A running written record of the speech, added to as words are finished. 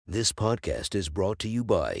This podcast is brought to you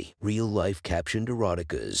by Real Life Captioned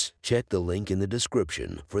Eroticas. Check the link in the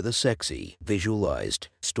description for the sexy, visualized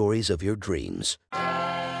stories of your dreams.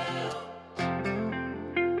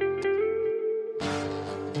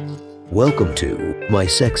 Welcome to My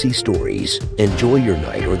Sexy Stories. Enjoy your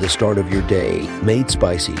night or the start of your day, made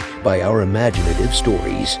spicy by our imaginative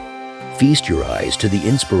stories. Feast your eyes to the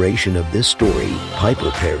inspiration of this story,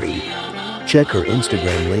 Piper Perry. Check her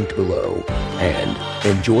Instagram linked below and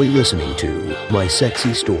enjoy listening to My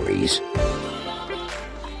Sexy Stories.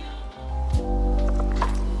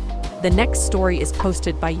 The next story is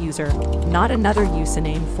posted by user Not Another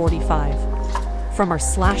Username 45. From our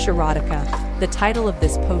 /erotica, the title of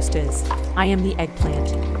this post is I Am the Eggplant.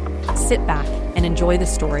 Sit back and enjoy the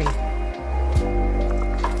story.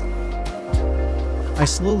 I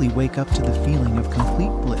slowly wake up to the feeling of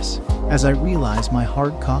complete bliss as I realize my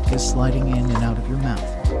hard cock is sliding in and out of your mouth.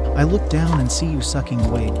 I look down and see you sucking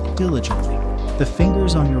away diligently, the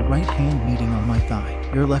fingers on your right hand meeting on my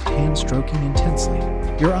thigh, your left hand stroking intensely.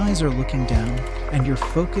 Your eyes are looking down, and you're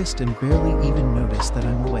focused and barely even notice that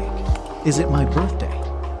I'm awake. Is it my birthday?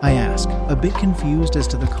 I ask, a bit confused as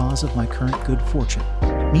to the cause of my current good fortune.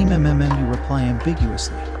 You reply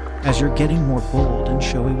ambiguously, as you're getting more bold and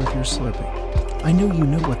showy with your slurping. I know you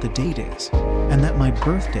know what the date is, and that my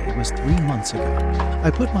birthday was 3 months ago. I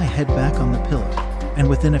put my head back on the pillow, and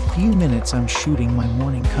within a few minutes I'm shooting my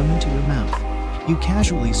morning cum into your mouth. You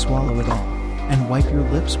casually swallow it all, and wipe your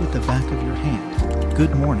lips with the back of your hand.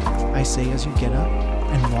 Good morning, I say as you get up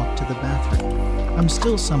and walk to the bathroom. I'm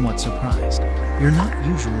still somewhat surprised. You're not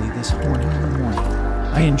usually this horny in the morning.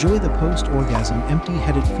 I enjoy the post-orgasm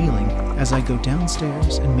empty-headed feeling as I go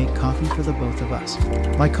downstairs and make coffee for the both of us.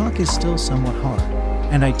 My cock is still somewhat hard,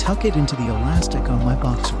 and I tuck it into the elastic on my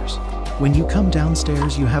boxers. When you come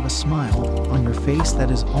downstairs, you have a smile on your face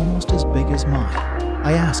that is almost as big as mine.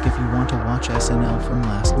 I ask if you want to watch SNL from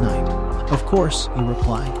last night. Of course, you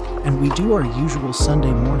reply, and we do our usual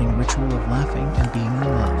Sunday morning ritual of laughing and being in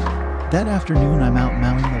love. That afternoon, I'm out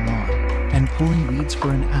mowing the lawn and pulling weeds for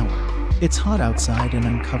an hour. It's hot outside and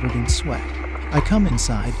I'm covered in sweat. I come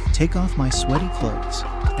inside, take off my sweaty clothes,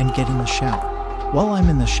 and get in the shower. While I'm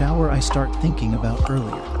in the shower, I start thinking about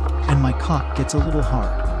earlier, and my cock gets a little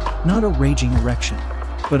hard. Not a raging erection,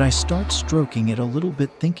 but I start stroking it a little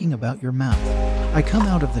bit thinking about your mouth. I come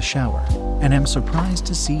out of the shower, and am surprised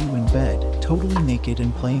to see you in bed, totally naked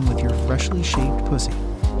and playing with your freshly shaved pussy.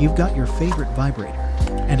 You've got your favorite vibrator,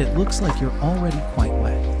 and it looks like you're already quite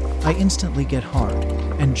wet. I instantly get hard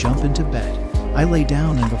and jump into bed. I lay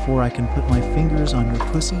down, and before I can put my fingers on your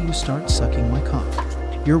pussy, you start sucking my cock.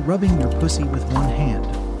 You're rubbing your pussy with one hand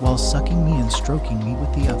while sucking me and stroking me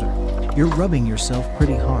with the other. You're rubbing yourself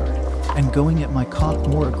pretty hard and going at my cock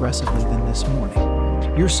more aggressively than this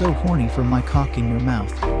morning. You're so horny for my cock in your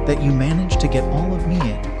mouth that you manage to get all of me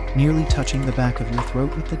in, nearly touching the back of your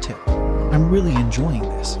throat with the tip. I'm really enjoying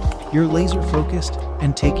this. You're laser focused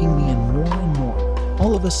and taking me in more and more.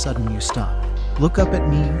 All of a sudden you stop, look up at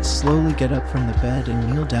me, slowly get up from the bed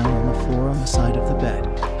and kneel down on the floor on the side of the bed.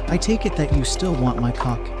 I take it that you still want my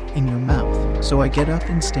cock in your mouth, so I get up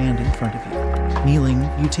and stand in front of you. Kneeling,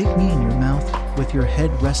 you take me in your mouth with your head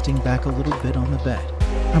resting back a little bit on the bed.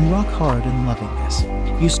 I'm rock hard and loving this.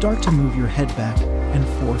 You start to move your head back and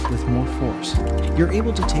forth with more force. You're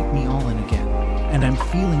able to take me all in again, and I'm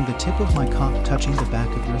feeling the tip of my cock touching the back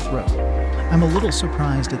of your throat. I'm a little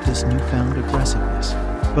surprised at this newfound aggressiveness,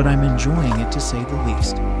 but I'm enjoying it to say the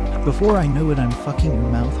least. Before I know it, I'm fucking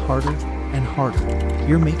your mouth harder and harder.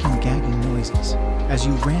 You're making gagging noises as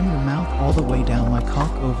you ram your mouth all the way down my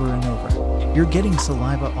cock over and over. You're getting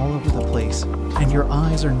saliva all over the place, and your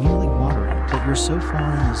eyes are nearly watering, but you're so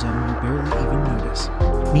far in the zone you barely even notice.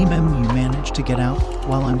 You manage to get out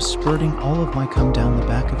while I'm spurting all of my cum down the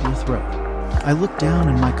back of your throat. I look down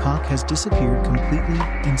and my cock has disappeared completely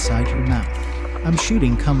inside your mouth. I'm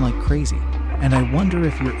shooting cum like crazy, and I wonder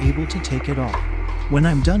if you're able to take it all. When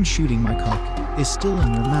I'm done shooting, my cock is still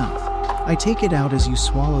in your mouth. I take it out as you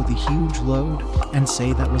swallow the huge load and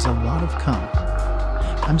say that was a lot of cum.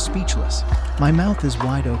 I'm speechless. My mouth is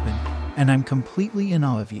wide open, and I'm completely in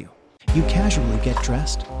awe of you. You casually get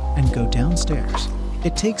dressed and go downstairs.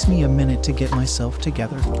 It takes me a minute to get myself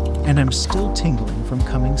together, and I'm still tingling from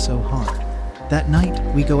coming so hard. That night,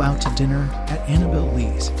 we go out to dinner at Annabelle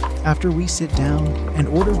Lee's. After we sit down and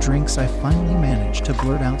order drinks, I finally manage to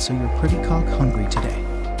blurt out, "So you're pretty cock hungry today."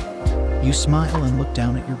 You smile and look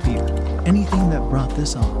down at your beer. "Anything that brought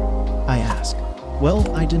this on?" I ask. "Well,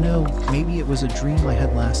 I dunno, maybe it was a dream I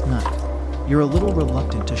had last night." You're a little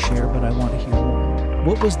reluctant to share, but I want to hear more.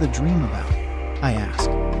 "What was the dream about?" I ask.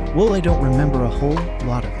 "Well, I don't remember a whole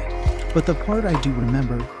lot of it. But the part I do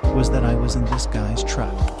remember was that I was in this guy's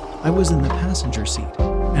truck. I was in the passenger seat,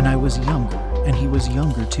 and I was younger, and he was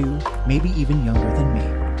younger too, maybe even younger than me.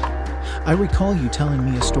 I recall you telling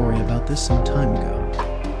me a story about this some time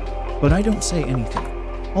ago, but I don't say anything.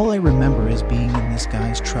 All I remember is being in this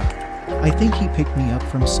guy's truck. I think he picked me up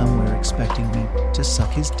from somewhere expecting me to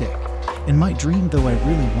suck his dick. In my dream, though I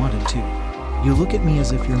really wanted to. You look at me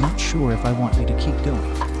as if you're not sure if I want you to keep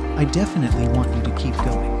going. I definitely want you to keep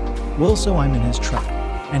going. Well, so I'm in his truck,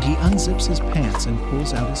 and he unzips his pants and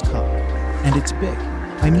pulls out his cock. And it's big.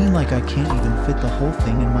 I mean, like I can't even fit the whole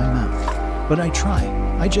thing in my mouth. But I try.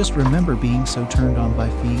 I just remember being so turned on by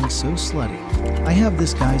being so slutty. I have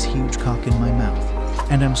this guy's huge cock in my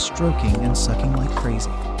mouth, and I'm stroking and sucking like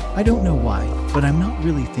crazy. I don't know why, but I'm not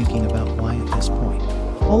really thinking about why at this point.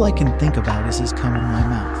 All I can think about is his cum in my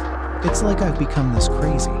mouth. It's like I've become this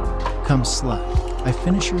crazy cum slut. I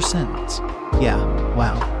finish your sentence. Yeah,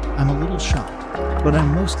 wow, I'm a little shocked, but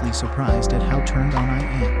I'm mostly surprised at how turned on I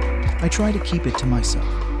am. I try to keep it to myself.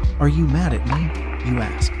 Are you mad at me? You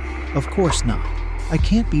ask. Of course not. I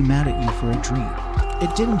can't be mad at you for a dream.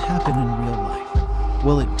 It didn't happen in real life.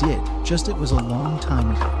 Well, it did, just it was a long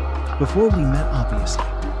time ago. Before we met, obviously.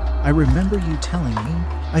 I remember you telling me.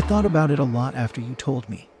 I thought about it a lot after you told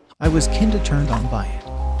me. I was kinda turned on by it.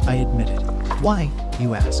 I admitted. Why?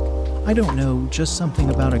 You ask. I don't know, just something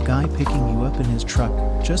about a guy picking you up in his truck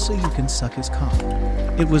just so you can suck his cock.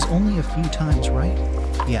 It was only a few times, right?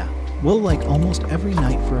 Yeah. Well, like almost every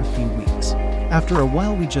night for a few weeks. After a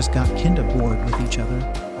while we just got kinda bored with each other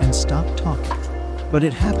and stopped talking. But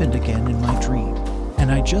it happened again in my dream.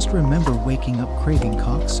 And I just remember waking up craving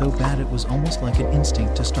cock so bad it was almost like an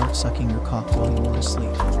instinct to start sucking your cock while you were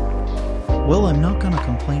asleep. Well, I'm not gonna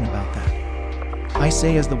complain about that. I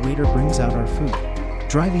say as the waiter brings out our food.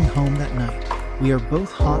 Driving home that night, we are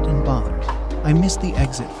both hot and bothered. I miss the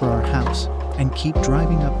exit for our house and keep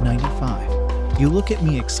driving up 95. You look at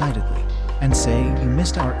me excitedly and say, you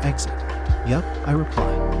missed our exit. Yup, I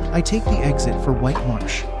reply. I take the exit for White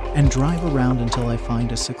Marsh and drive around until I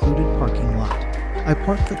find a secluded parking lot. I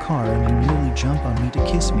park the car and you nearly jump on me to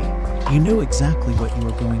kiss me. You know exactly what you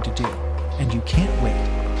are going to do, and you can't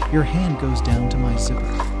wait. Your hand goes down to my zipper.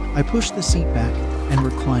 I push the seat back and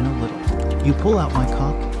recline a little. You pull out my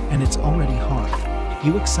cock, and it's already hard.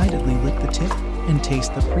 You excitedly lick the tip and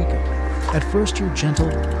taste the pre-cum. At first you're gentle,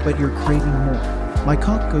 but you're craving more. My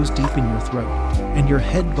cock goes deep in your throat, and your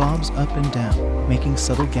head bobs up and down, making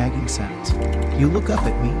subtle gagging sounds. You look up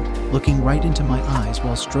at me, looking right into my eyes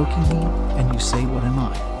while stroking me, and you say, what am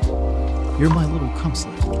I? You're my little cum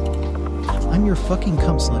slut. I'm your fucking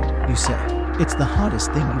cum slut, you say. It's the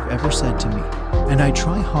hottest thing you've ever said to me, and I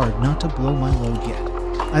try hard not to blow my load yet.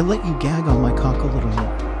 I let you gag on my cock a little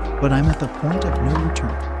more, but I'm at the point of no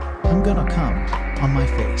return. I'm gonna come on my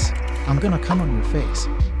face. I'm gonna come on your face,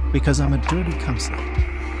 because I'm a dirty cum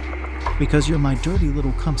slut. Because you're my dirty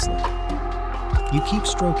little cum slut. You keep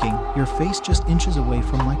stroking, your face just inches away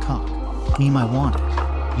from my cock. Me, my wanted.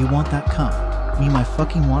 You want that cum. Me, my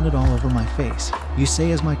fucking wanted all over my face. You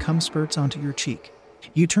say as my cum spurts onto your cheek.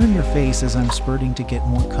 You turn your face as I'm spurting to get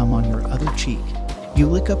more cum on your other cheek. You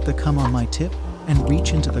lick up the cum on my tip and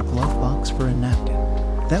reach into the glove box for a napkin.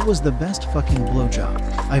 That was the best fucking blowjob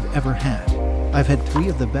I've ever had. I've had 3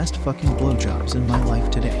 of the best fucking blowjobs in my life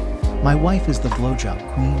today. My wife is the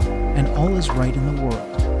blowjob queen, and all is right in the world.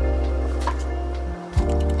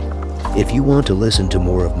 If you want to listen to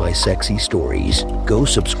more of my sexy stories, go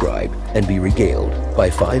subscribe and be regaled by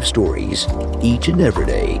 5 stories each and every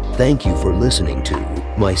day. Thank you for listening to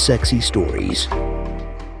My Sexy Stories.